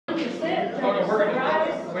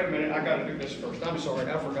wait a minute, I got to do this first. I'm sorry,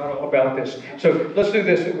 I forgot all about this. So let's do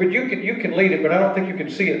this. You can lead it, but I don't think you can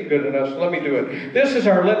see it good enough, so let me do it. This is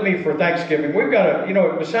our litany for Thanksgiving. We've got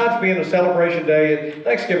besides being a celebration day,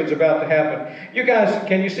 Thanksgiving's about to happen. You guys,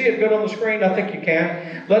 can you see it good on the screen? I think you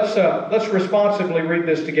can. Let's responsibly read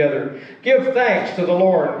this together. Give thanks to the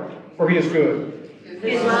Lord, for He is good.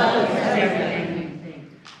 His love is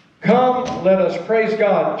everything. Come, let us praise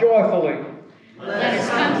God joyfully. Let us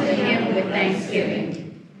come to Him with thanksgiving.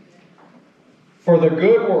 For the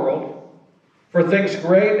good world, for things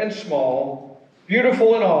great and small,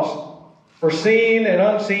 beautiful and awesome, for seen and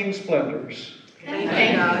unseen splendors. Thank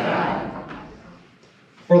you, God.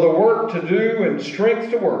 For the work to do and strength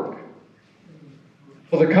to work.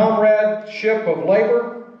 For the comradeship of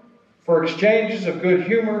labor, for exchanges of good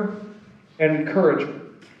humor and encouragement.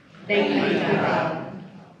 Thank you, God.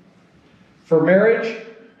 For marriage,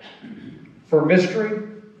 for mystery,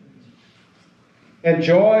 and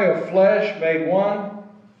joy of flesh made one,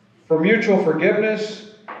 for mutual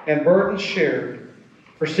forgiveness and burdens shared,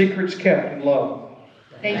 for secrets kept in love.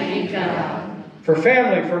 Thank you, God. For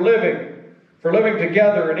family, for living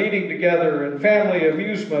together and eating together, and family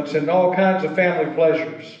amusements and all kinds of family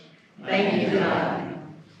pleasures. Thank you, God.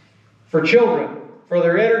 For children, for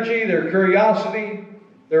their energy, their curiosity,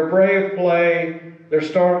 their brave play, their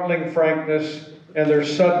startling frankness, and their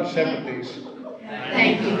sudden sympathies.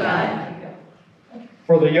 Thank you, God.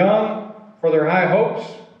 For the young, for their high hopes,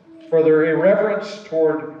 for their irreverence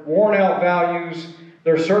toward worn-out values,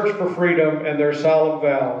 their search for freedom, and their solemn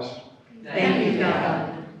vows. Thank you,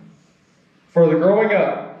 God. For the growing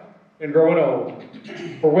up and growing old,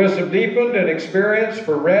 for wisdom deepened and experience,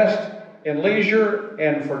 for rest and leisure,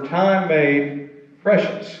 and for time made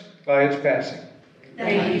precious by its passing.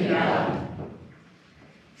 Thank you, God.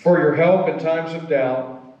 For your help in times of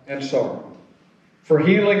doubt and sorrow, for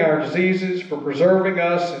healing our diseases, for preserving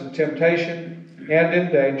us in temptation and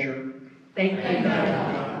in danger. Thank you,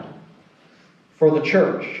 God. For the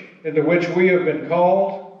church into which we have been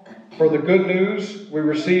called, for the good news we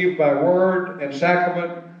receive by word and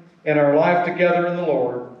sacrament and our life together in the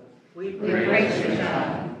Lord. We praise you,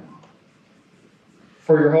 God.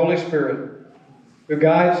 For your Holy Spirit, who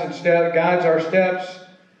guides our steps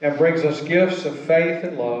and brings us gifts of faith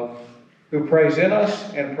and love, who prays in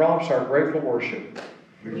us and prompts our grateful worship.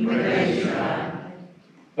 We praise you, God.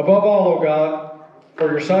 Above all, O God, for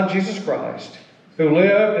your Son, Jesus Christ, who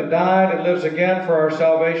lived and died and lives again for our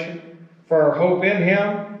salvation, for our hope in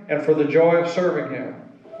Him, and for the joy of serving Him.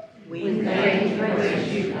 We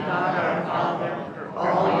praise you, God our Father, for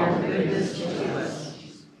all your goodness to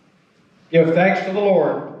us. Give thanks to the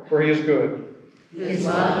Lord, for He is good. His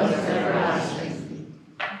love is everlasting.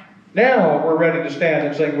 Now we're ready to stand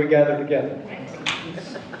and sing We Gather Together.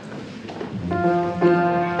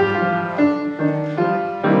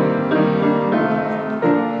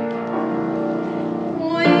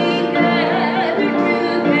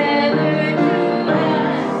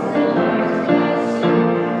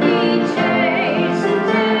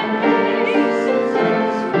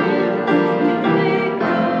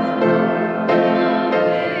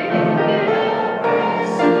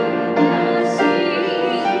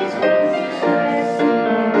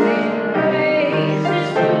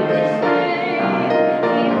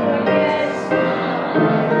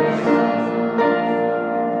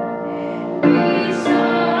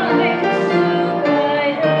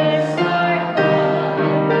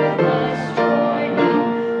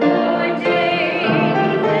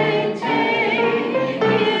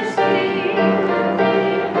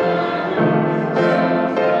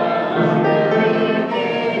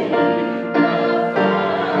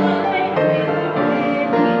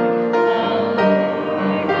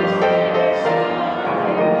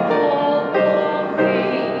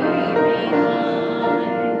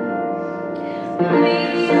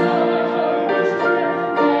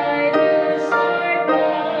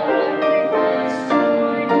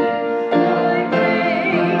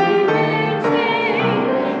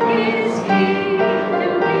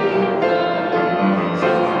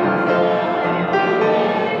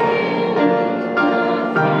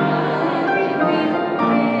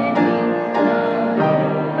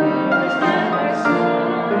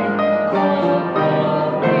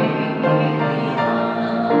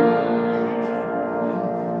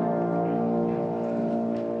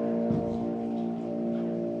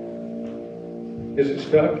 Is it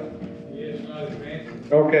stuck? Yes, not advancing.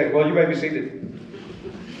 Okay, well, you may be seated.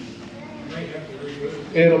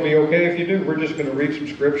 It'll be okay if you do. We're just going to read some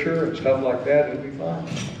scripture and stuff like that. It'll be fine.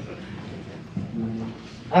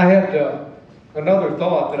 I had another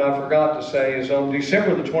thought that I forgot to say is on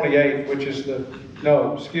December the 28th, which is the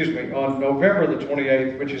on November the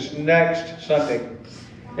 28th, which is next Sunday,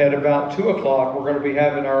 at about 2 o'clock, we're going to be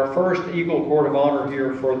having our first Eagle Court of Honor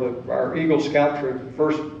here for our Eagle Scout Troop, the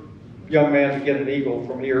first young man to get an eagle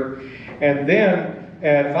from here. And then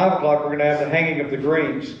at 5 o'clock, we're going to have the hanging of the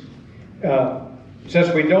greens.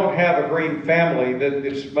 Since we don't have a green family, that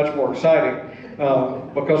it's much more exciting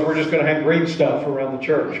because we're just going to hang green stuff around the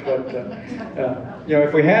church. But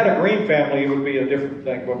if we had a green family, it would be a different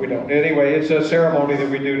thing, but we don't. Anyway, it's a ceremony that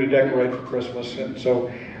we do to decorate for Christmas, and so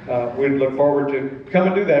we'd look forward to come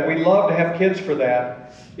and do that. We'd love to have kids for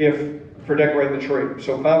that, for decorating the tree.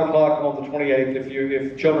 So 5 o'clock on the 28th,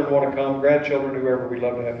 if children want to come, grandchildren, whoever, we'd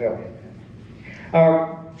love to have help.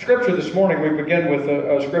 Our scripture this morning, we begin with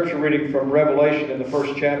a scripture reading from Revelation in the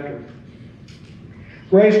 1st chapter.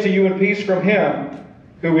 Grace to you and peace from Him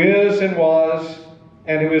who is and was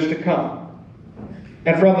and who is to come,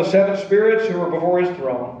 and from the 7 spirits who are before His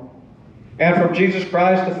throne, and from Jesus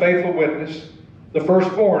Christ, the faithful witness, the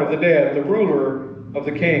firstborn of the dead, the ruler of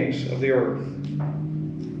the kings of the earth.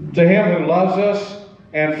 To Him who loves us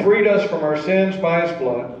and freed us from our sins by His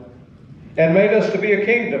blood, and made us to be a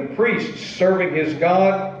kingdom, priests serving His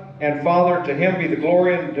God and Father, to Him be the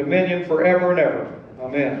glory and dominion forever and ever.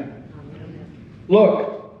 Amen.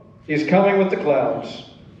 Look, He's coming with the clouds.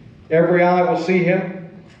 Every eye will see Him,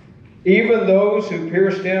 even those who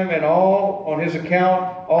pierced Him, and all on His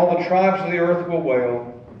account, all the tribes of the earth will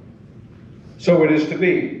wail. So it is to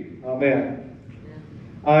be. Amen.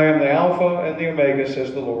 I am the Alpha and the Omega,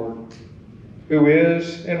 says the Lord, who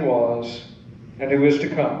is and was and who is to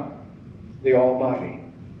come, the Almighty.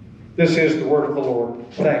 This is the word of the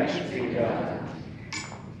Lord. Thanks be to God.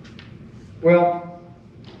 Well,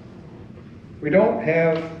 we don't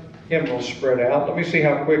have hymnals spread out. Let me see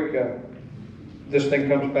how quick this thing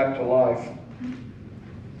comes back to life.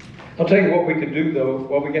 I'll tell you what we could do, though.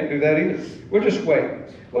 Well, we can't do that either. We'll just wait.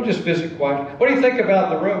 We'll just visit quietly. What do you think about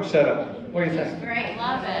the room setup? What do you think? Great,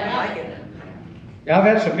 love it. I like it. Yeah, I've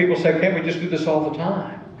had some people say, can't we just do this all the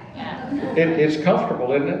time? Yeah. It's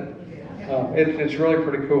comfortable, isn't it? It's really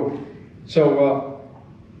pretty cool. So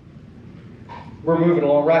we're moving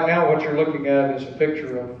along. Right now, what you're looking at is a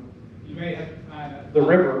picture of You may have to find that. the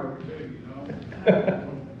river.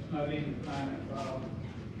 It's not easy to find that bottle.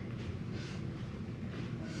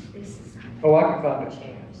 Oh, I can find it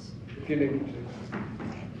if you need me to.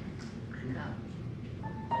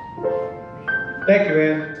 Thank you,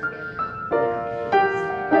 Ann.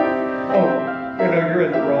 Oh, you're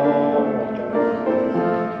in the wrong one.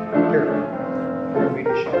 Here, we're going to be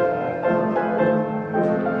the show.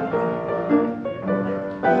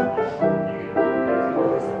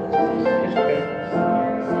 It's okay.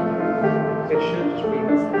 It should just be.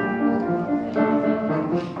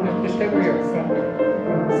 Just stay where you are.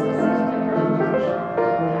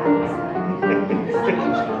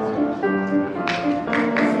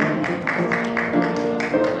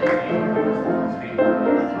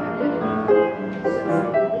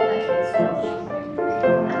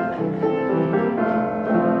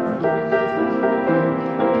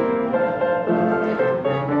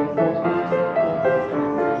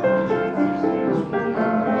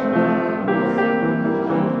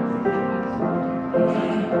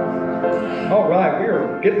 All right, we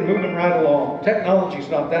are getting moving right along. Technology's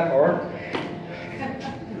not that hard.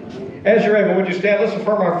 As you're able, would you stand? Let's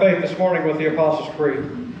affirm our faith this morning with the Apostles' Creed.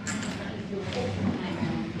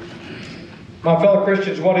 My fellow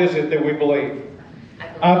Christians, what is it that we believe?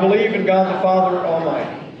 I believe in God the Father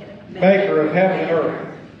Almighty, maker of heaven and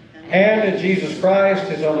earth, and in Jesus Christ,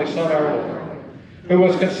 His only Son, our Lord, who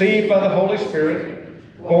was conceived by the Holy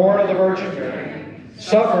Spirit, born of the Virgin Mary,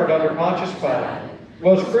 suffered under Pontius Pilate,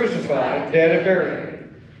 was crucified, dead and buried.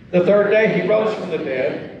 The third day He rose from the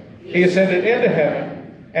dead. He ascended into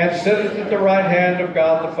heaven, and sitteth at the right hand of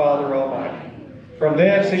God the Father Almighty. From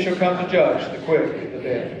thence He shall come to judge the quick and the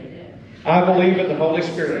dead. I believe in the Holy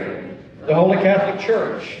Spirit, the Holy Catholic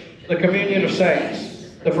Church, the communion of saints,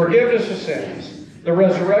 the forgiveness of sins, the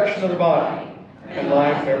resurrection of the body, and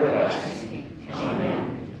life everlasting. Amen.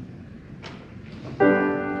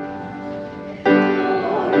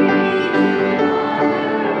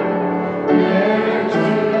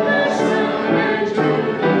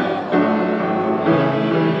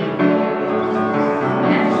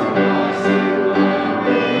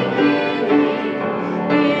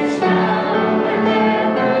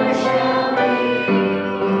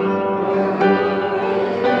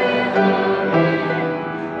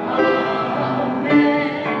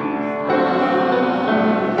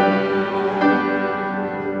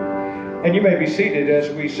 And you may be seated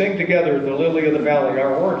as we sing together the Lily of the Valley.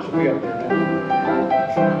 Our words will be up there now.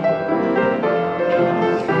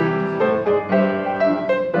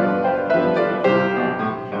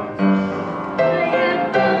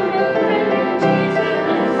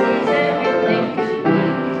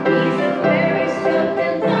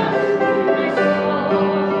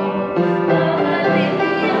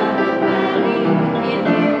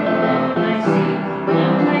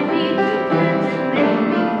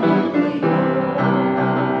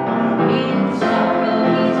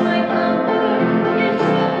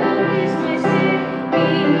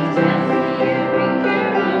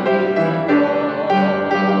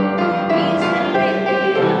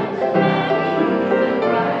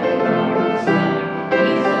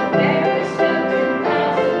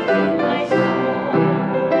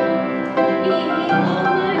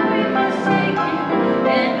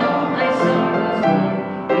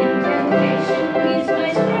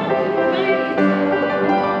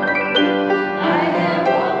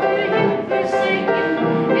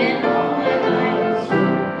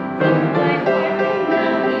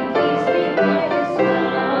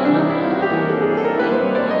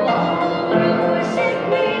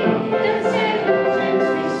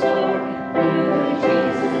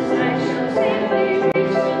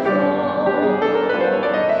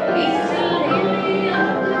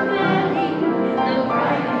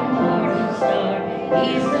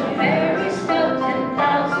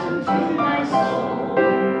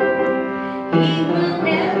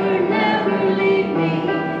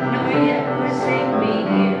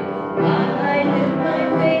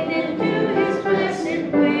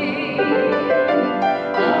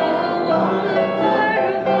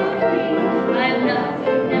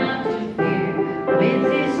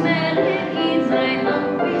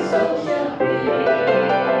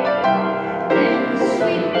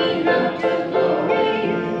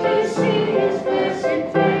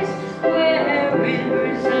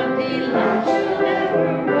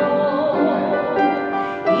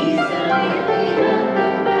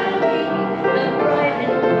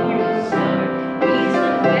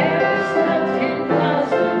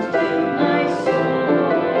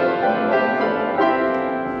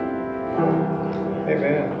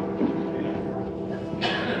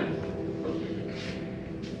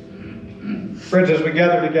 Friends, as we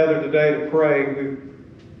gather together today to pray, we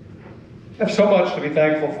have so much to be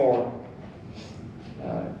thankful for.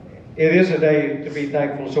 It is a day to be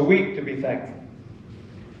thankful. It's a week to be thankful.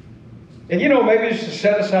 And you know, maybe just to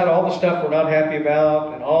set aside all the stuff we're not happy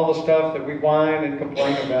about and all the stuff that we whine and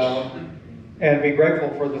complain about and be grateful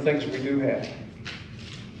for the things we do have.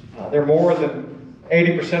 They're more than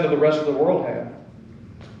 80% of the rest of the world have.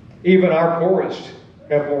 Even our poorest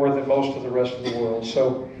have more than most of the rest of the world.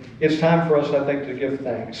 So it's time for us, I think, to give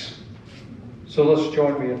thanks. So let's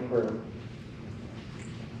join me in prayer.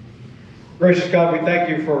 Gracious God, we thank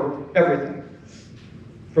you for everything.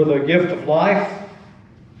 For the gift of life,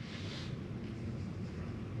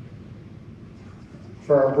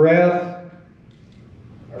 for our breath,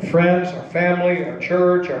 our friends, our family, our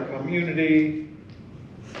church, our community,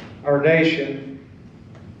 our nation,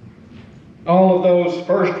 all of those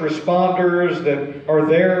first responders that are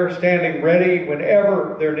there standing ready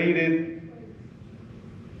whenever they're needed,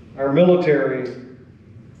 our military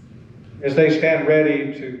as they stand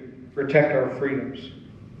ready to protect our freedoms.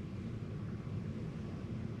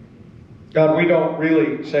 God, we don't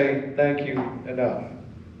really say thank you enough.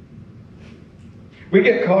 We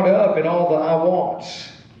get caught up in all the I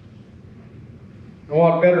wants. I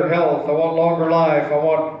want better health. I want longer life. I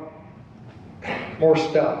want more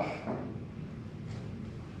stuff.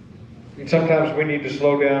 And sometimes we need to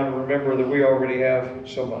slow down and remember that we already have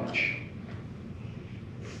so much.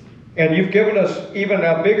 And you've given us even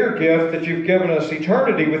a bigger gift, that you've given us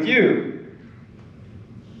eternity with you.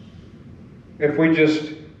 If we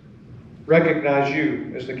just recognize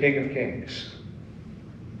you as the King of Kings.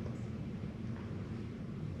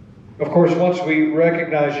 Of course, once we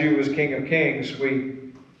recognize you as King of Kings,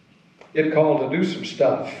 we get called to do some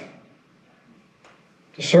stuff.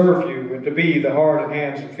 To serve you and to be the heart and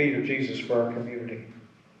hands and feet of Jesus for our community.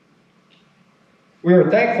 We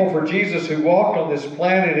are thankful for Jesus, who walked on this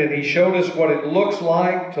planet and he showed us what it looks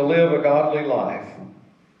like to live a godly life,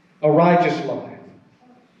 a righteous life.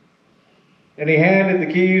 And he handed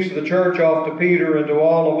the keys to the church off to Peter and to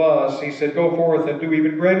all of us. He said, go forth and do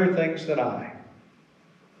even greater things than I.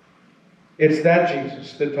 It's that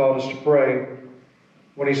Jesus that taught us to pray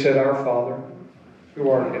when he said, Our Father, who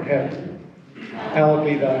art in heaven, hallowed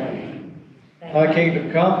be thy name. Thy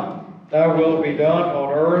kingdom come, thy will be done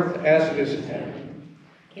on earth as it is in heaven.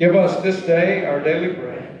 Give us this day our daily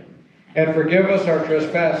bread, and forgive us our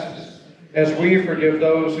trespasses, as we forgive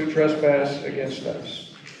those who trespass against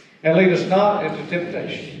us. And lead us not into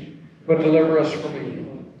temptation, but deliver us from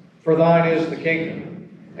evil. For thine is the kingdom,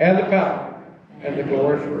 and the power, and the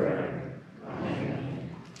glory forever.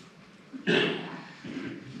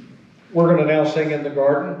 We're going to now sing In the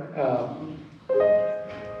Garden.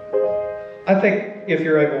 I think if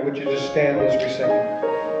you're able, would you just stand as we sing it?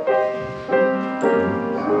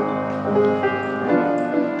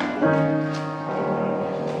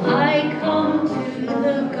 I come to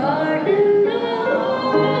the garden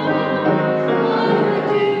now. All I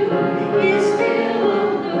do is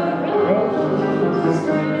fill the roses,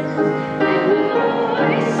 and the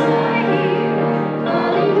voice I hear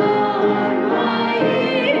falling on my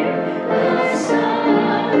ear, the Son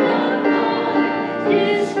of God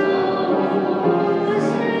is close.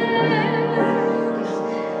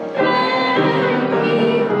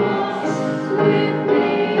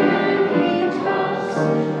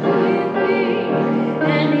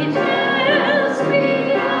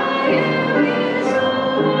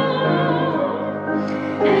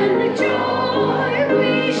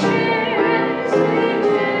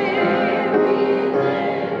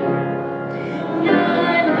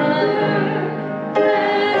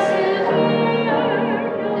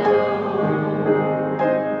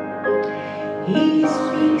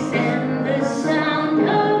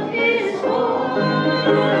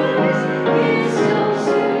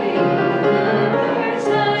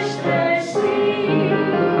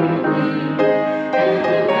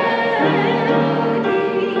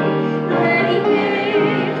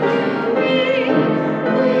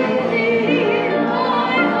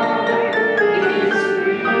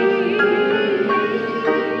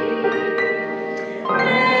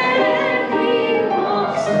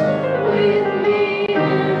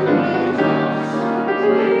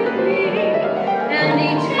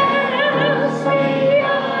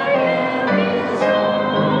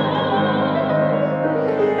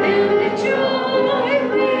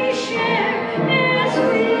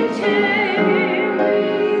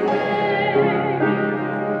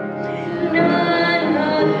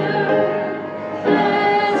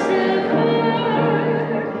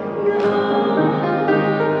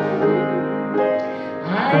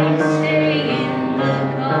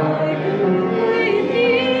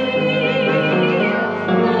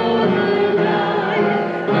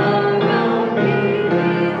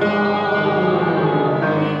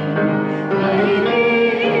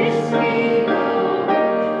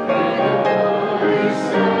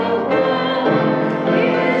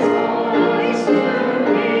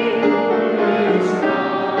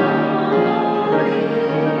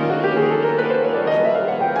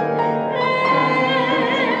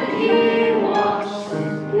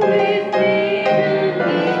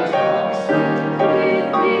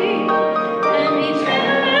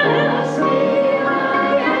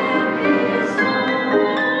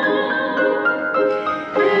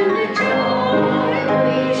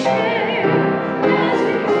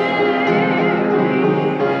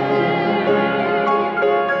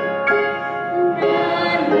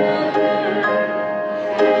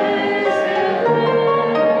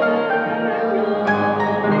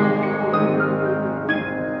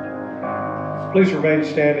 Please remain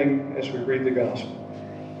standing as we read the gospel.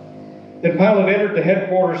 Then Pilate entered the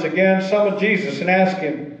headquarters again, summoned Jesus, and asked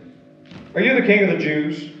him, "Are you the king of the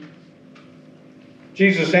Jews?"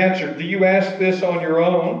 Jesus answered, "Do you ask this on your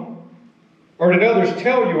own, or did others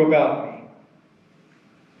tell you about me?"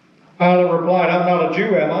 Pilate replied, "I'm not a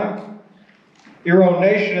Jew, am I? Your own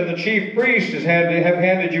nation and the chief priest have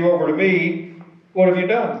handed you over to me. What have you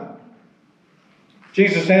done?"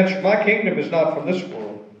 Jesus answered, "My kingdom is not from this world.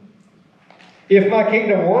 If my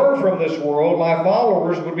kingdom were from this world, my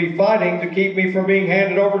followers would be fighting to keep me from being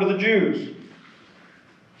handed over to the Jews.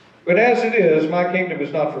 But as it is, my kingdom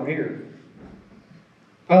is not from here."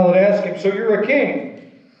 Pilate asked him, "So you're a king?"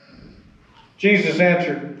 Jesus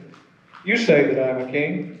answered, "You say that I am a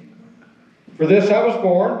king. For this I was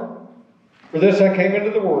born, for this I came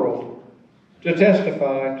into the world, to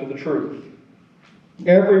testify to the truth.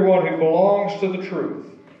 Everyone who belongs to the truth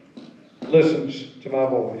listens to my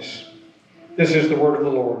voice." This is the word of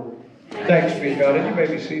the Lord. Thanks be to God, and you may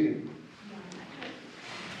be seated.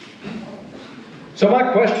 So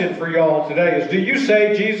my question for y'all today is, do you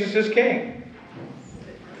say Jesus is king?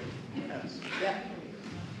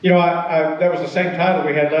 You know, that was the same title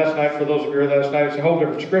we had last night for those of you who were here last night. It's a whole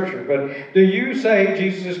different scripture. But do you say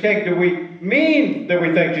Jesus is king? Do we mean that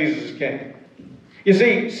we think Jesus is king? You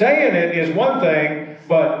see, saying it is one thing,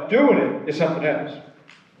 but doing it is something else.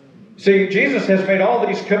 See, Jesus has made all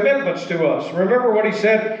these commitments to us. Remember what he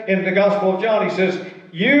said in the Gospel of John. He says,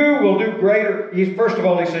 you will do greater. First of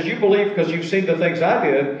all, he says, you believe because you've seen the things I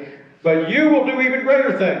did, but you will do even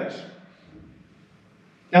greater things.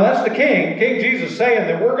 Now that's the King Jesus saying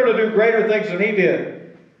that we're going to do greater things than he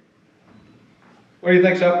did. What do you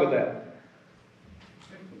think's up with that?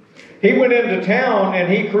 He went into town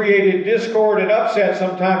and he created discord and upset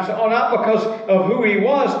sometimes, not because of who he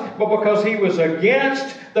was, but because he was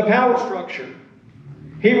against the power structure.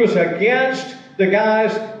 He was against the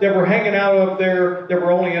guys that were hanging out up there that were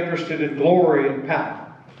only interested in glory and power.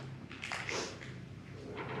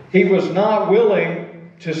 He was not willing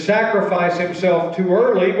to sacrifice himself too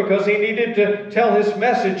early because he needed to tell his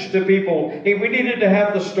message to people. We needed to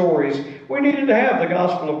have the stories. We needed to have the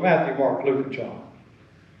Gospel of Matthew, Mark, Luke, and John.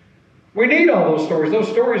 We need all those stories. Those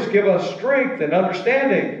stories give us strength and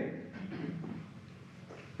understanding.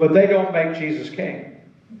 But they don't make Jesus king.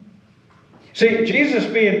 See, Jesus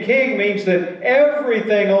being king means that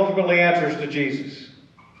everything ultimately answers to Jesus.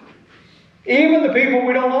 Even the people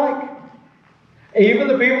we don't like. Even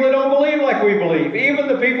the people that don't believe like we believe. Even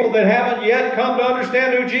the people that haven't yet come to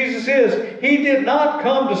understand who Jesus is. He did not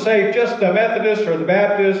come to save just the Methodist or the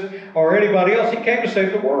Baptist or anybody else. He came to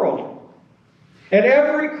save the world. And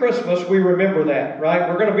every Christmas we remember that, right?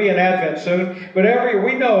 We're going to be in Advent soon. But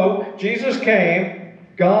we know Jesus came,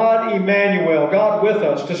 God Emmanuel, God with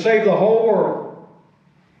us, to save the whole world.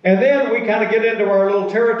 And then we kind of get into our little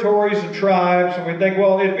territories and tribes, and we think,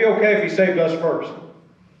 well, it'd be okay if he saved us first.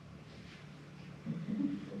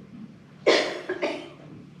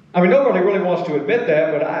 I mean, nobody really wants to admit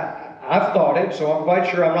that, but I've thought it, so I'm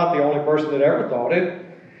quite sure I'm not the only person that ever thought it.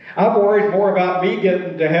 I've worried more about me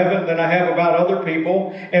getting to heaven than I have about other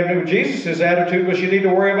people. And Jesus' attitude was you need to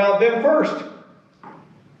worry about them first.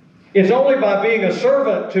 It's only by being a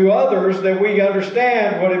servant to others that we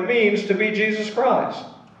understand what it means to be Jesus Christ.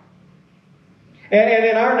 And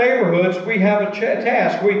in our neighborhoods, we have a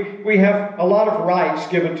task. We have a lot of rights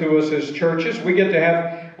given to us as churches. We get to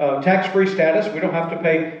have tax-free status. We don't have to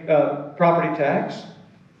pay property tax.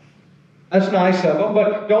 That's nice of them,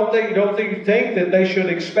 but don't they think that they should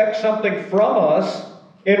expect something from us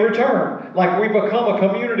in return? Like we become a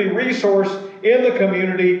community resource in the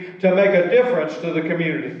community to make a difference to the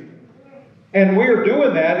community. And we're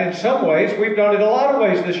doing that in some ways. We've done it a lot of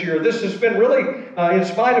ways this year. This has been really, in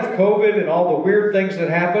spite of COVID and all the weird things that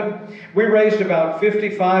happened, we raised about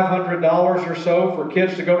 $5,500 or so for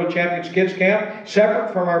kids to go to Champions Kids Camp,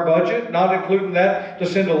 separate from our budget, not including that to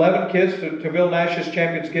send 11 kids to Bill Nash's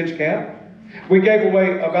Champions Kids Camp. We gave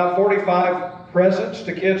away about 45 presents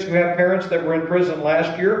to kids who have parents that were in prison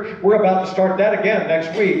last year. We're about to start that again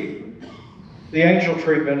next week. The Angel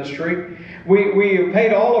Tree Ministry. We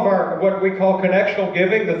paid all of our, what we call connectional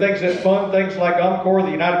giving, the things that fund things like UMCOR,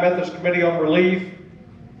 the United Methodist Committee on Relief,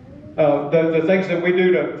 the things that we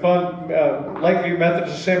do to fund Lakeview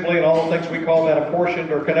Methodist Assembly and all the things we call that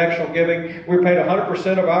apportioned or connectional giving. We paid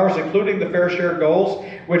 100% of ours, including the fair share goals,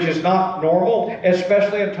 which is not normal,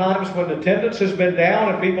 especially in times when attendance has been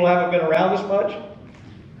down and people haven't been around as much.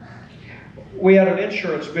 We had an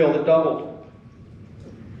insurance bill that doubled.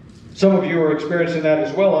 Some of you are experiencing that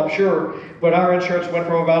as well, I'm sure, but our insurance went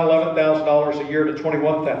from about $11,000 a year to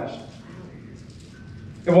 $21,000.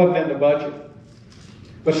 It wasn't in the budget.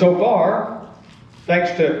 But so far,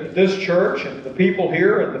 thanks to this church and the people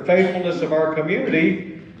here and the faithfulness of our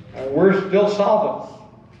community, we're still solvent.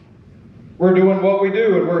 We're doing what we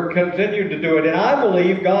do, and we're continuing to do it. And I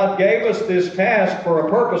believe God gave us this task for a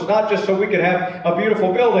purpose, not just so we could have a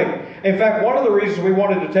beautiful building. In fact, one of the reasons we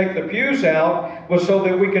wanted to take the pews out was so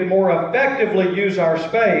that we could more effectively use our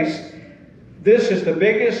space. This is the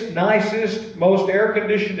biggest, nicest, most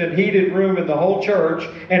air-conditioned and heated room in the whole church,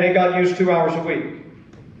 and it got used 2 hours a week.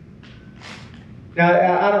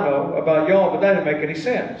 Now, I don't know about y'all, but that didn't make any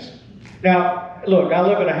sense. Now, look, I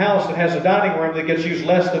live in a house that has a dining room that gets used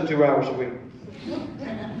less than 2 hours a week.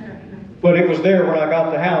 But it was there when I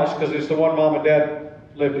got the house because it's the one Mom and Dad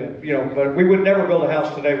lived in. You know, but we would never build a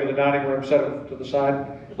house today with a dining room set to the side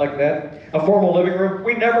like that. A formal living room,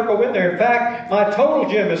 we never go in there. In fact, my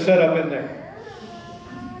total gym is set up in there.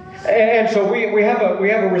 And so we have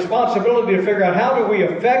a responsibility to figure out how do we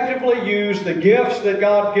effectively use the gifts that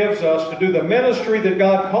God gives us to do the ministry that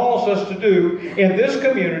God calls us to do in this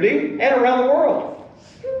community and around the world.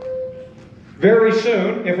 Very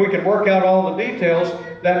soon, if we can work out all the details,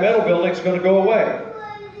 that metal building's going to go away.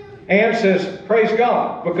 Ann says, praise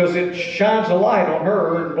God, because it shines a light on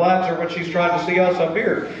her and blinds her when she's trying to see us up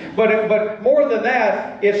here. But more than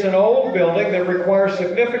that, it's an old building that requires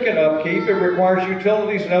significant upkeep. It requires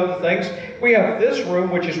utilities and other things. We have this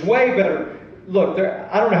room, which is way better. Look,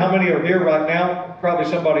 I don't know how many are here right now. Probably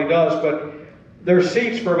somebody does, but there's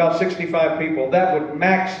seats for about 65 people. That would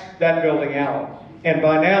max that building out. And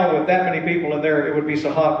by now, with that many people in there, it would be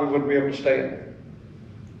so hot we wouldn't be able to stay in there.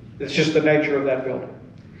 It's just the nature of that building.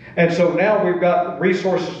 And so now we've got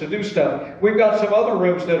resources to do stuff. We've got some other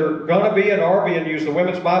rooms that are going to be and are being used. The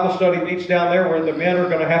women's Bible study meets down there where the men are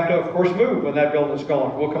going to have to, of course, move when that building's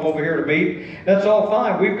gone. We'll come over here to meet. That's all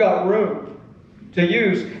fine. We've got room to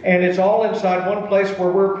use. And it's all inside one place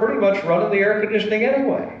where we're pretty much running the air conditioning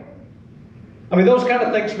anyway. I mean, those kind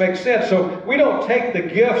of things make sense. So we don't take the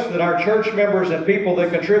gifts that our church members and people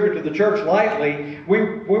that contribute to the church lightly.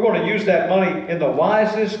 We want to use that money in the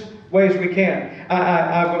wisest ways we can.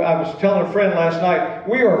 I was telling a friend last night,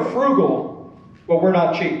 we are frugal, but we're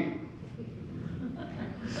not cheap.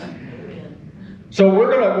 So we're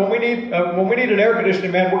gonna when we need an air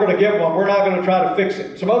conditioning man, we're gonna get one. We're not gonna try to fix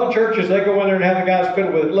it. Some other churches, they go in there and have the guys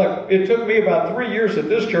fiddle with it. Look, it took me about 3 years at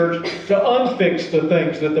this church to unfix the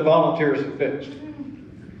things that the volunteers have fixed.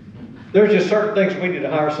 There's just certain things we need to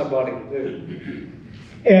hire somebody to do.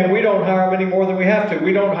 And we don't hire them any more than we have to.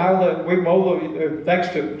 We don't hire we mow the, thanks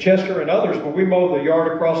to Chester and others, but we mow the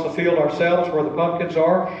yard across the field ourselves where the pumpkins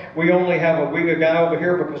are. We only have a guy over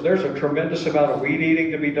here because there's a tremendous amount of weed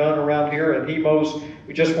eating to be done around here, and he mows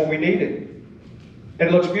just when we need it. And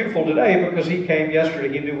it looks beautiful today because he came yesterday.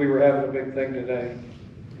 He knew we were having a big thing today.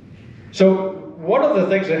 So one of the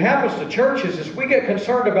things that happens to churches is we get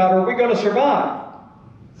concerned about, are we going to survive?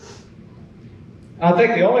 I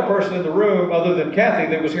think the only person in the room, other than Kathy,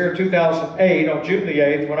 that was here in 2008, on June the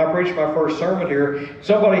 8th, when I preached my first sermon here,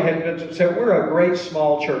 somebody had said, we're a great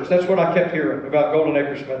small church. That's what I kept hearing about Golden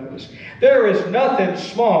Acres Methodist. There is nothing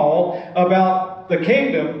small about the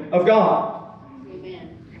kingdom of God.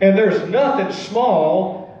 Amen. And there's nothing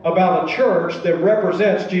small about a church that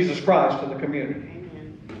represents Jesus Christ in the community.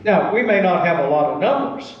 Amen. Now, we may not have a lot of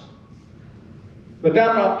numbers, but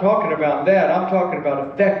I'm not talking about that. I'm talking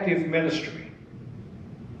about effective ministry.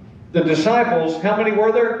 The disciples, how many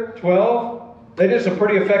were there? 12? They did some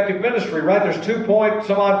pretty effective ministry, right? There's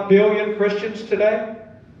 2.some-odd billion Christians today.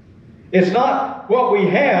 It's not what we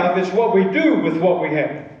have, it's what we do with what we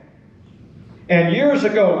have. And years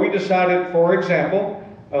ago, we decided, for example,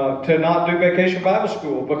 to not do Vacation Bible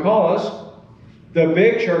School because the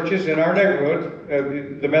big churches in our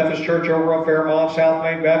neighborhood, the Methodist Church over on Fairmont, South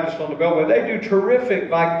Main Baptist on the Beltway, they do terrific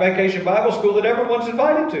Vacation Bible School that everyone's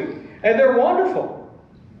invited to. And they're wonderful.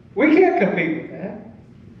 We can't compete with that.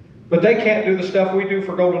 But they can't do the stuff we do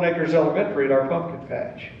for Golden Acres Elementary at our pumpkin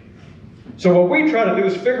patch. So what we try to do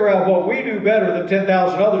is figure out what we do better than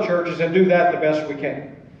 10,000 other churches and do that the best we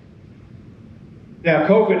can. Now,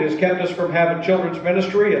 COVID has kept us from having children's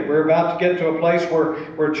ministry, and we're about to get to a place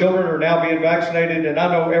where children are now being vaccinated. And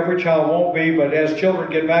I know every child won't be, but as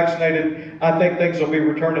children get vaccinated, I think things will be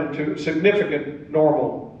returning to significant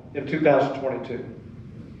normal in 2022.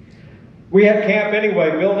 We had camp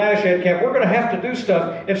anyway. Bill Nash had camp. We're going to have to do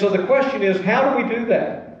stuff. And so the question is, how do we do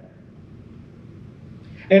that?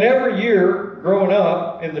 And every year, growing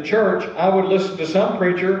up in the church, I would listen to some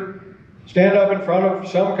preacher stand up in front of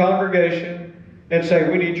some congregation and say,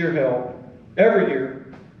 we need your help. Every year.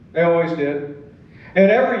 They always did. And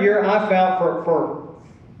every year I found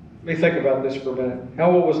let me think about this for a minute.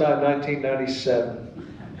 How old was I in 1997?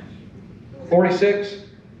 46? Is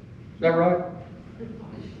that right?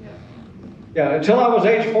 Yeah, until I was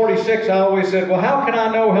age 46, I always said, well, how can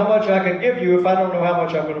I know how much I can give you if I don't know how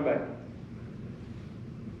much I'm going to make?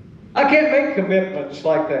 I can't make commitments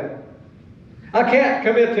like that. I can't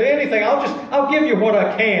commit to anything. I'll give you what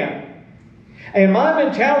I can. And my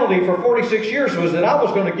mentality for 46 years was that I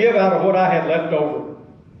was going to give out of what I had left over.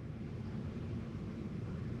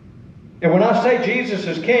 And when I say Jesus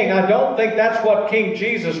is king, I don't think that's what King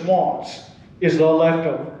Jesus wants, is the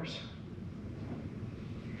leftovers.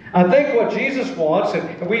 I think what Jesus wants,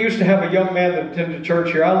 and we used to have a young man that attended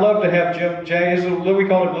church here. I love to have James, we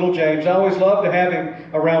call him Little James. I always loved to have him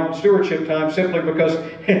around stewardship time simply because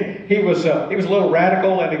he was a little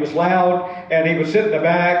radical and he was loud and he would sit in the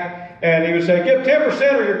back and he would say, give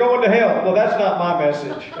 10% or you're going to hell. Well, that's not my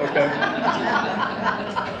message, okay?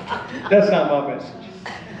 That's not my message.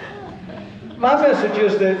 My message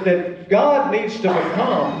is that God needs to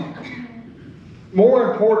become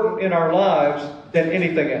more important in our lives than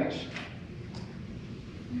anything else.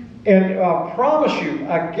 And I promise you,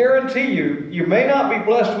 I guarantee you, you may not be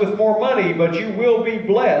blessed with more money, but you will be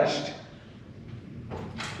blessed.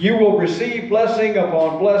 You will receive blessing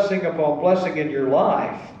upon blessing upon blessing in your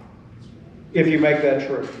life if you make that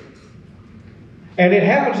true. And it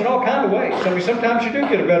happens in all kinds of ways. I mean, sometimes you do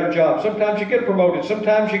get a better job. Sometimes you get promoted.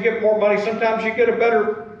 Sometimes you get more money. Sometimes you get a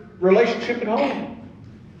better relationship at home.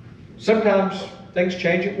 Sometimes things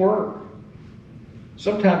change at work.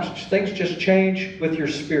 Sometimes things just change with your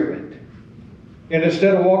spirit. And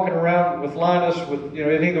instead of walking around with Linus, with,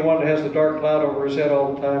 any the one that has the dark cloud over his head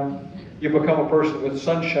all the time, you become a person with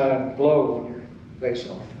sunshine and glow on your face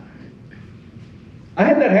all the time. I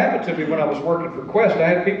had that happen to me when I was working for Quest. I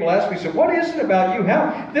had people ask me, so what is it about you?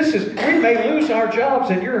 We may lose our jobs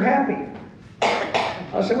and you're happy.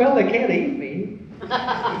 I said, well, they can't eat me.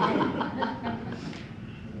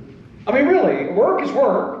 I mean, really, work is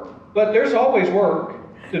work, but there's always work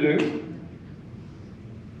to do.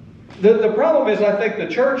 The problem is, I think the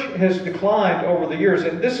church has declined over the years,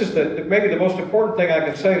 and this is maybe the most important thing I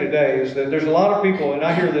can say today, is that there's a lot of people, and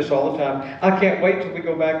I hear this all the time, I can't wait till we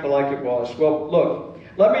go back to like it was. Well, look,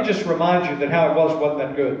 let me just remind you that how it wasn't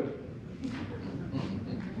that good.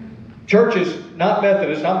 Churches, not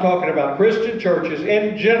Methodist, I'm talking about Christian churches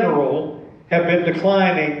in general, have been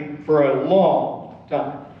declining for a long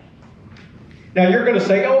time. Now you're going to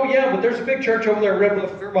say, oh yeah, but there's a big church over there at Red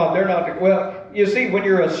Bluff, Fairmont. They're not. Well, you see, when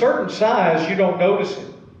you're a certain size, you don't notice it.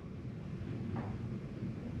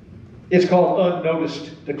 It's called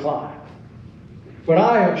unnoticed decline. But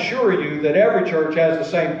I assure you that every church has the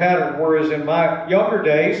same pattern, whereas in my younger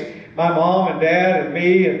days, my mom and dad and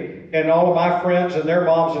me and all of my friends and their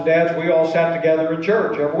moms and dads, we all sat together in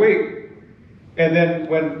church every week. And then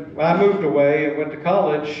when I moved away and went to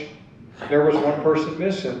college, there was one person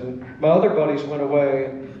missing. And my other buddies went away.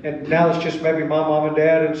 And now it's just maybe my mom and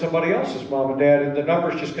dad and somebody else's mom and dad. And the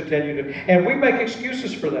numbers just continue to... And we make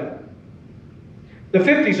excuses for that. The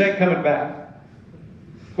 50s ain't coming back.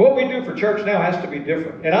 What we do for church now has to be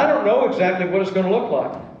different. And I don't know exactly what it's going to look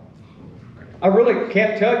like. I really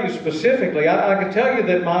can't tell you specifically. I can tell you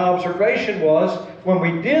that my observation was when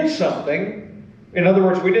we did something... In other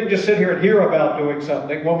words, we didn't just sit here and hear about doing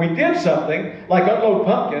something. When we did something, like unload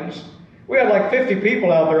pumpkins... We had like 50 people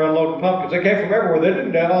out there unloading pumpkins. They came from everywhere. They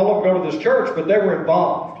didn't all of them go to this church, but they were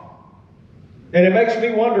involved. And it makes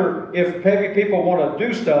me wonder if maybe people want to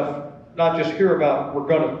do stuff, not just hear about, we're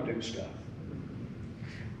going to do stuff.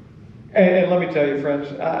 And let me tell you, friends,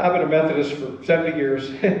 I've been a Methodist for 70 years,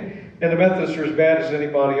 and the Methodists are as bad as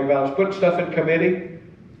anybody about putting stuff in committee.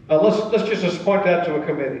 Let's just point that to a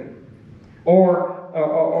committee.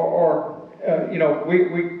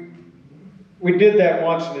 We did that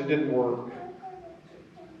once and it didn't work.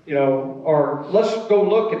 Or let's go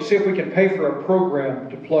look and see if we can pay for a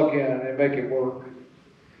program to plug in and make it work.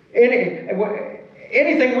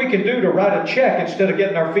 Anything we can do to write a check instead of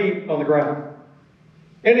getting our feet on the ground.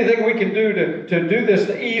 Anything we can do to do this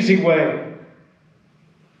the easy way.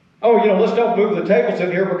 Oh, let's don't move the tables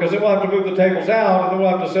in here because then we'll have to move the tables out and then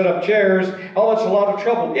we'll have to set up chairs. Oh, that's a lot of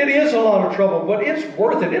trouble. It is a lot of trouble, but it's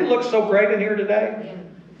worth it. It looks so great in here today.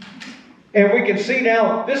 And we can see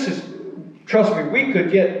now, trust me, we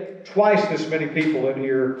could get twice this many people in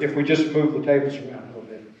here if we just move the tables around a little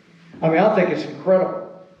bit. I mean, I think it's incredible.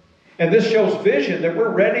 And this shows vision that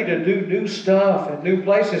we're ready to do new stuff and new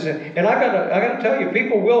places. And I gotta tell you,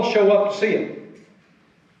 people will show up to see it.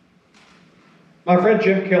 My friend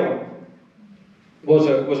Jim Killen was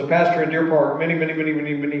a pastor in Deer Park many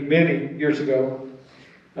years ago.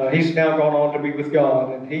 He's now gone on to be with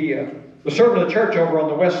God, and he was serving a church over on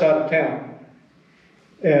the west side of town,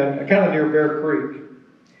 and kind of near Bear Creek.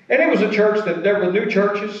 And it was a church that there were new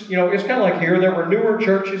churches. You know, it's kind of like here. There were newer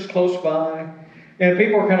churches close by. And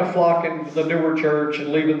people were kind of flocking to the newer church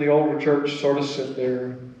and leaving the older church sort of sit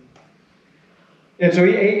there. And so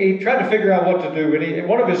he tried to figure out what to do. And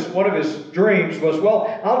one of his dreams was,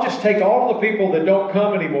 well, I'll just take all the people that don't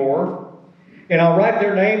come anymore, and I'll write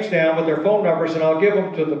their names down with their phone numbers, and I'll give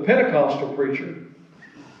them to the Pentecostal preacher.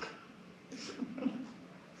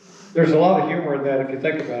 There's a lot of humor in that if you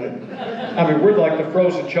think about it. I mean, we're like the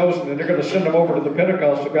frozen chosen, and they're going to send them over to the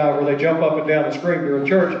Pentecostal guy where they jump up and down and scream during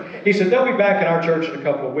church. He said, they'll be back in our church in a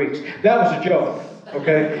couple of weeks. That was a joke,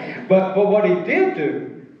 okay? But what he did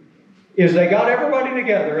do is they got everybody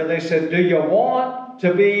together and they said, do you want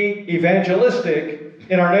to be evangelistic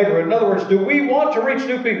in our neighborhood? In other words, do we want to reach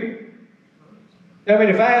new people? I mean,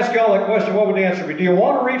 if I ask y'all that question, what would the answer be? Do you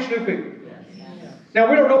want to reach new people? Now,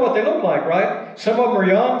 we don't know what they look like, right? Some of them are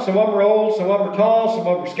young, some of them are old, some of them are tall, some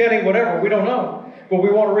of them are skinny, whatever. We don't know. But we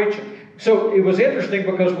want to reach them. So it was interesting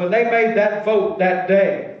because when they made that vote that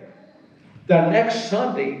day, the next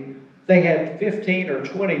Sunday, they had 15 or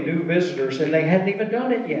 20 new visitors, and they hadn't even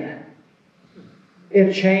done it yet.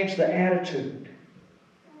 It changed the attitude.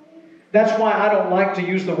 That's why I don't like to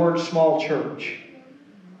use the word small church.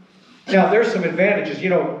 Now, there's some advantages. You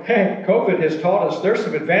know, COVID has taught us there's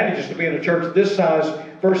some advantages to being a church this size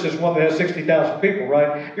versus one that has 60,000 people,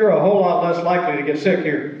 right? You're a whole lot less likely to get sick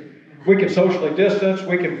here. We can socially distance.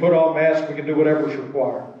 We can put on masks. We can do whatever is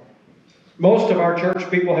required. Most of our church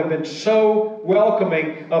people have been so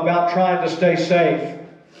welcoming about trying to stay safe.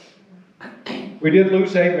 We did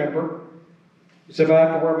lose a member. He said, if I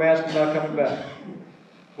have to wear a mask, I'm not coming back.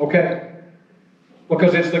 Okay.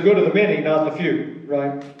 Because it's the good of the many, not the few,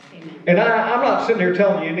 right? And I'm not sitting here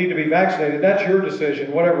telling you need to be vaccinated. That's your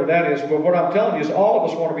decision, whatever that is. But what I'm telling you is all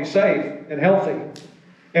of us want to be safe and healthy.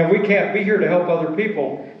 And we can't be here to help other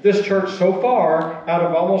people. This church so far, out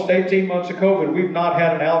of almost 18 months of COVID, we've not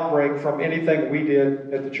had an outbreak from anything we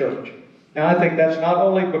did at the church. And I think that's not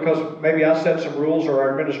only because maybe I set some rules or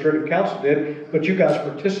our administrative council did, but you guys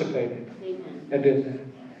participated and did that.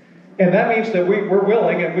 And that means that we're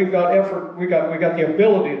willing and we've got effort, we got the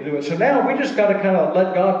ability to do it. So now we just got to kind of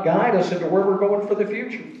let God guide us into where we're going for the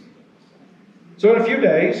future. So in a few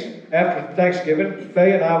days, after Thanksgiving,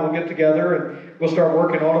 Faye and I will get together and we'll start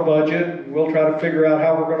working on a budget. And we'll try to figure out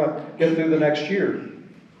how we're going to get through the next year.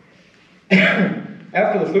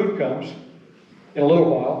 After the food comes, in a little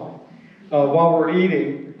while we're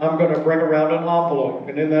eating, I'm going to bring around an envelope.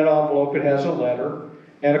 And in that envelope, it has a letter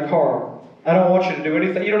and a card. I don't want you to do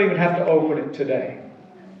anything. You don't even have to open it today.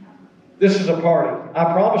 This is a party. I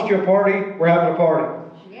promised you a party. We're having a party.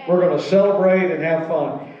 We're going to celebrate and have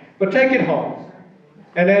fun. But take it home.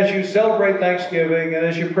 And as you celebrate Thanksgiving and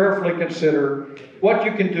as you prayerfully consider what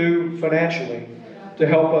you can do financially to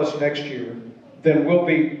help us next year, then we'll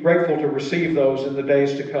be grateful to receive those in the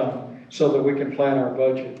days to come so that we can plan our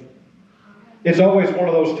budget. It's always one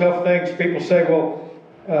of those tough things. People say, well,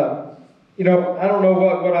 you know, I don't know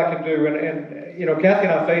what I can do. And you know, Kathy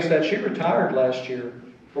and I faced that. She retired last year.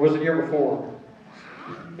 Or was it the year before?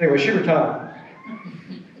 Anyway, she retired.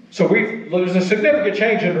 So there's a significant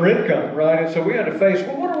change in her income, right? And so we had to face,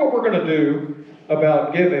 well, what we're going to do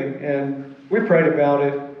about giving. And we prayed about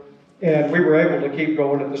it. And we were able to keep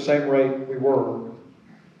going at the same rate we were.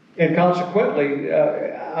 And consequently,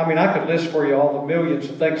 I mean, I could list for you all the millions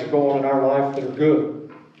of things that go on in our life that are good.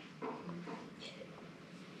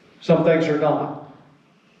 Some things are not.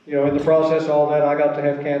 You know, in the process of all that, I got to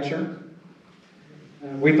have cancer.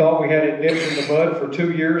 We thought we had it nipped in the bud for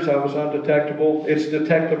 2 years. I was undetectable. It's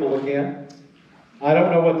detectable again. I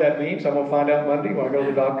don't know what that means. I'm going to find out Monday when I go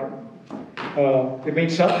to the doctor. It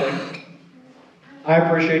means something. I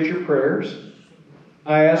appreciate your prayers.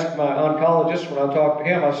 I asked my oncologist when I talked to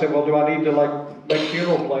him, I said, well, do I need to make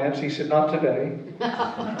funeral plans? He said, not today.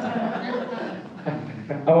 I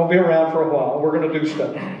won't be around for a while. We're going to do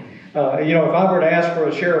stuff. You know, if I were to ask for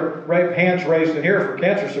a share of hands raised in here for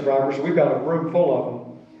cancer survivors, we've got a room full of them.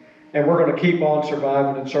 And we're going to keep on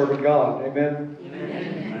surviving and serving God. Amen?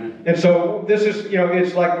 Amen. And so this is, you know,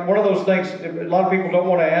 it's like one of those things, a lot of people don't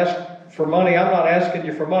want to ask for money. I'm not asking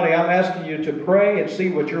you for money. I'm asking you to pray and see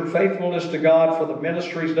what your faithfulness to God for the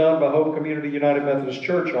ministries done by Hope Community United Methodist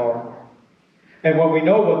Church are. And when we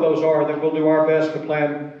know what those are, then we'll do our best to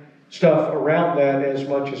plan stuff around that as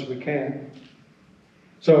much as we can.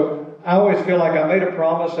 So I always feel like I made a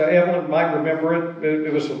promise. Evelyn might remember it.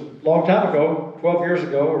 It was a long time ago, 12 years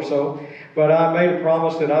ago or so. But I made a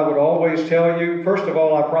promise that I would always tell you. First of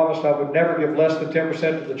all, I promised I would never give less than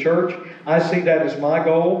 10% to the church. I see that as my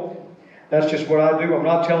goal. That's just what I do. I'm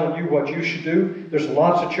not telling you what you should do. There's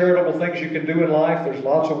lots of charitable things you can do in life. There's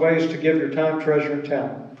lots of ways to give your time, treasure, and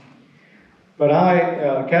talent. But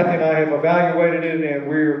Kathy and I have evaluated it, and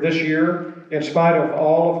we're this year, in spite of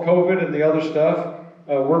all of COVID and the other stuff,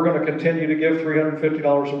 we're going to continue to give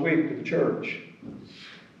 $350 a week to the church.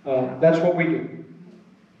 That's what we do.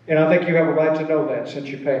 And I think you have a right to know that since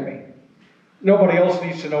you pay me. Nobody else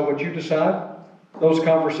needs to know what you decide. Those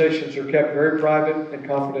conversations are kept very private and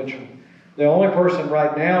confidential. The only person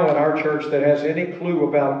right now in our church that has any clue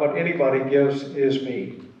about what anybody gives is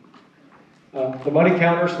me. The money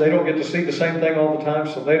counters, they don't get to see the same thing all the time,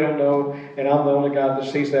 so they don't know, and I'm the only guy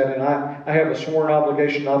that sees that, and I have a sworn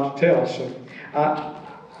obligation not to tell. So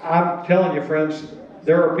I'm telling you, friends,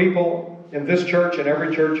 there are people in this church and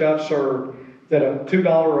every church I've served that a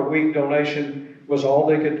 $2 a week donation was all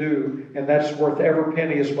they could do, and that's worth every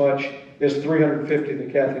penny as much as $350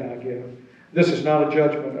 that Kathy and I give. This is not a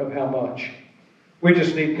judgment of how much. We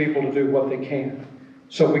just need people to do what they can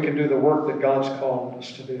so we can do the work that God's called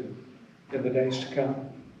us to do in the days to come.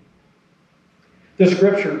 This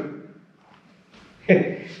scripture,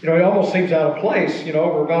 it almost seems out of place.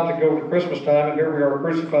 We're about to go to Christmas time, and here we are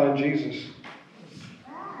crucifying Jesus.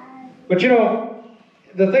 But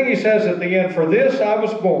the thing he says at the end, for this I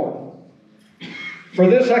was born. For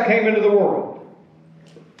this I came into the world,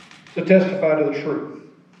 to testify to the truth.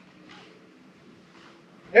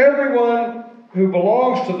 Everyone who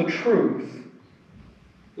belongs to the truth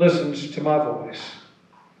listens to my voice.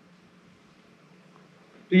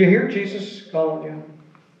 Do you hear Jesus calling you?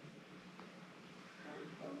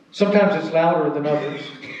 Sometimes it's louder than others.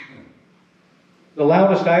 The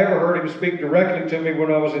loudest I ever heard him speak directly to me when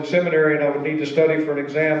I was in seminary and I would need to study for an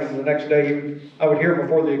exam, and the next day I would hear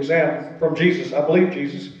before the exam from Jesus. I believe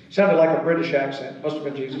Jesus. Sounded like a British accent. Must have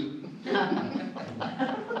been Jesus.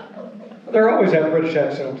 They're always have a British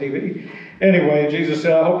accent on TV. Anyway, Jesus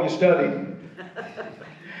said, I hope you study.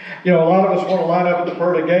 A lot of us want to line up at the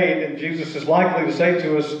pearly gate, and Jesus is likely to say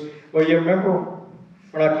to us, well, you remember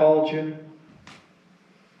when I called you?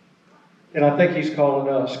 And I think he's calling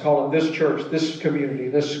us, calling this church, this community,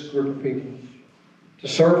 this group of people to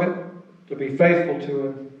serve it, to be faithful to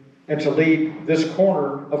it, and to lead this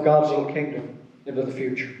corner of God's little kingdom into the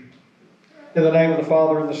future. In the name of the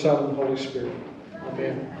Father, and the Son, and the Holy Spirit.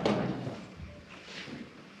 Amen.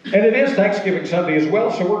 And it is Thanksgiving Sunday as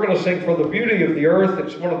well, so we're going to sing For the Beauty of the Earth.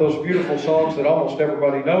 It's one of those beautiful songs that almost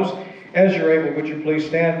everybody knows. As you're able, would you please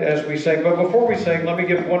stand as we sing? But before we sing, let me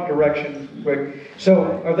give one direction quick.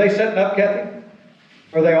 So, are they setting up, Kathy?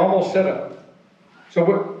 Are they almost set up?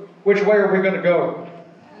 So, which way are we going to go?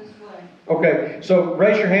 This way. Okay, so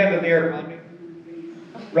raise your hand in the air, Rodney.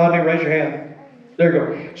 Rodney, raise your hand. There you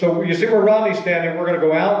go. So, you see where Rodney's standing? We're going to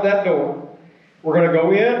go out that door. We're going to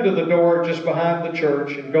go into the door just behind the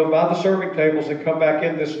church and go by the serving tables and come back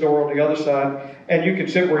in this door on the other side. And you can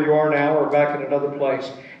sit where you are now or back in another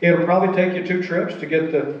place. It'll probably take you 2 trips to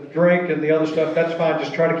get the drink and the other stuff. That's fine.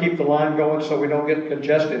 Just try to keep the line going so we don't get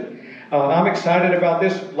congested. I'm excited about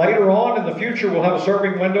this. Later on in the future, we'll have a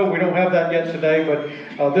serving window. We don't have that yet today,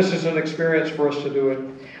 but this is an experience for us to do it.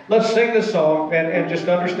 Let's sing this song and just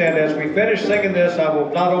understand as we finish singing this, I will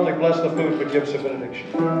not only bless the food, but give some benediction.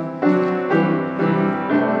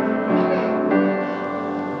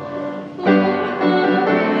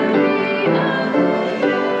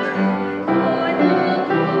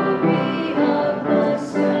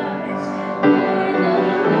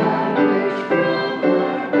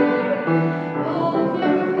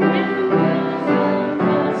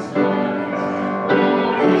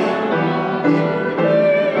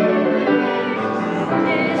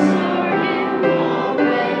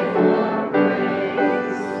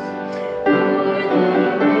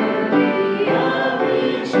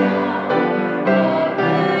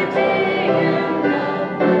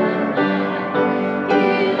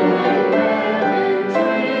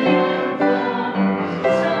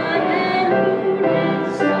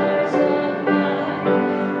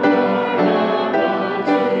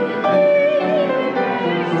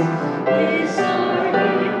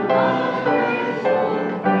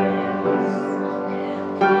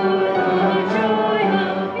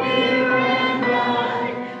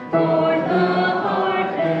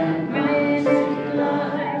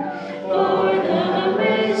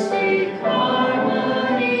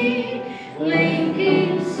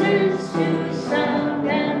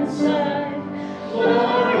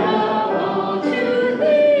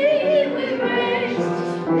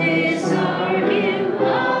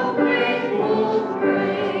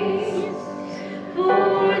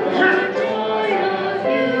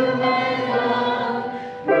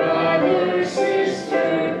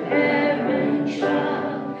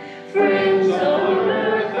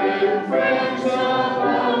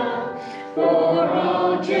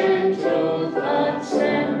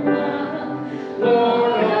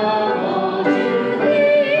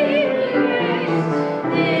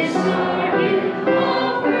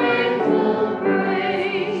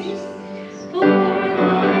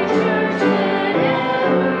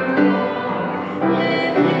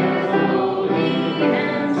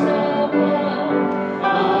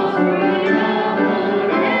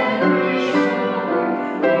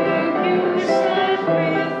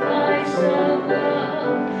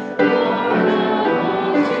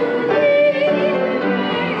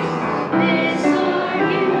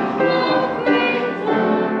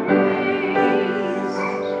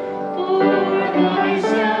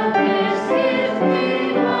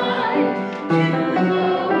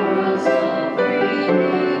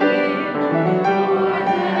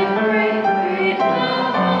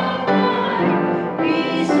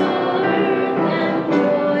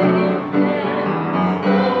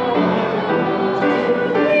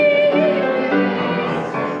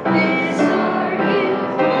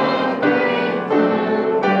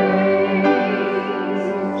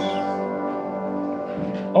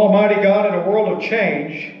 will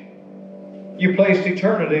change, you placed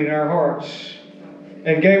eternity in our hearts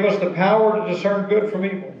and gave us the power to discern good from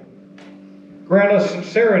evil. Grant us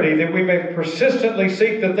sincerity that we may persistently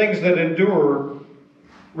seek the things that endure,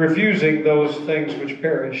 refusing those things which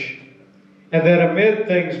perish, and that amid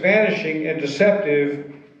things vanishing and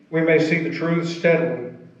deceptive, we may see the truth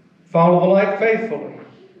steadily, follow the light faithfully,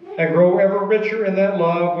 and grow ever richer in that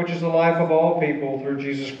love which is the life of all people through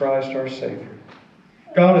Jesus Christ our Savior.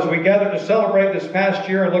 God, as we gather to celebrate this past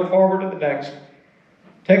year and look forward to the next,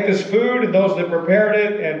 take this food and those that prepared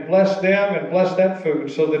it and bless them and bless that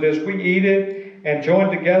food so that as we eat it and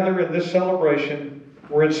join together in this celebration,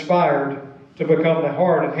 we're inspired to become the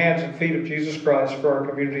heart and hands and feet of Jesus Christ for our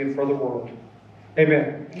community and for the world.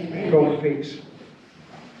 Amen. Amen. Go in peace.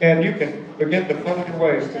 And you can begin to find your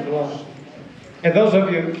ways to the lunch. And those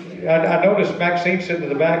of you, I noticed Maxine sitting in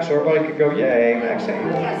the back, so everybody could go, yay, Maxine.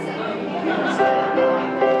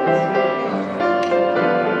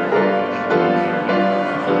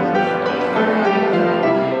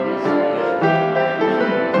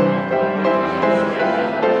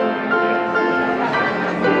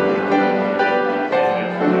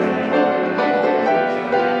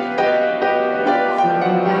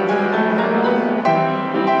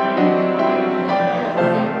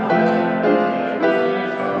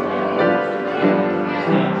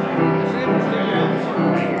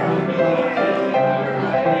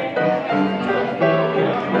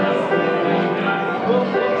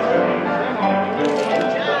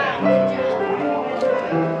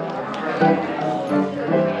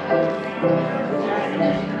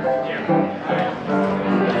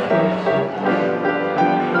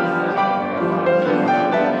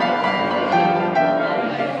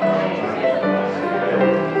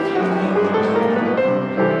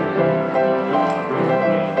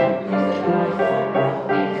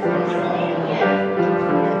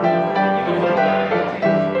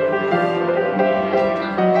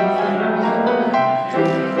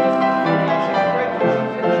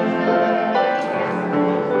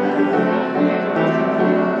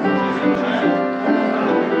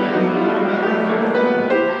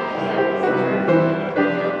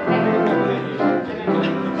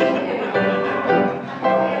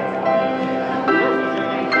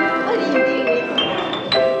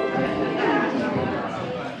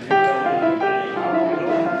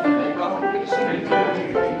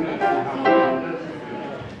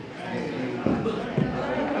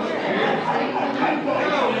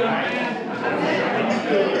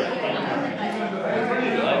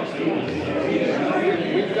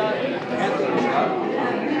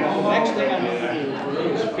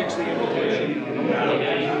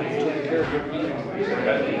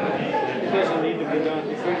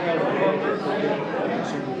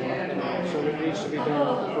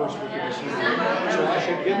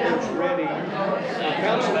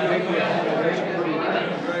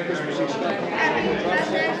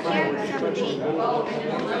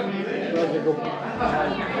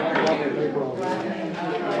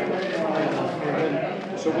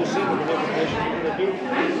 So we'll send them an invitation. We're going to do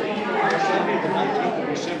Sunday the 19th of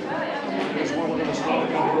December. That's when we're going to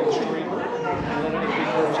start on the street and let it be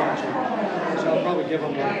close out. So I'll probably give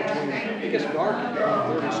them like between, it gets dark at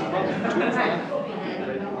 1:30, so probably 2 to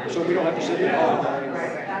 5. So we don't have to sit there all day.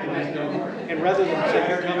 And rather than say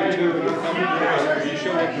you're coming to, you're coming to, you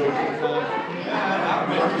show up to 2 to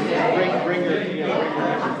 5. Bring your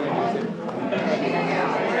everything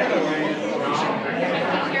with you.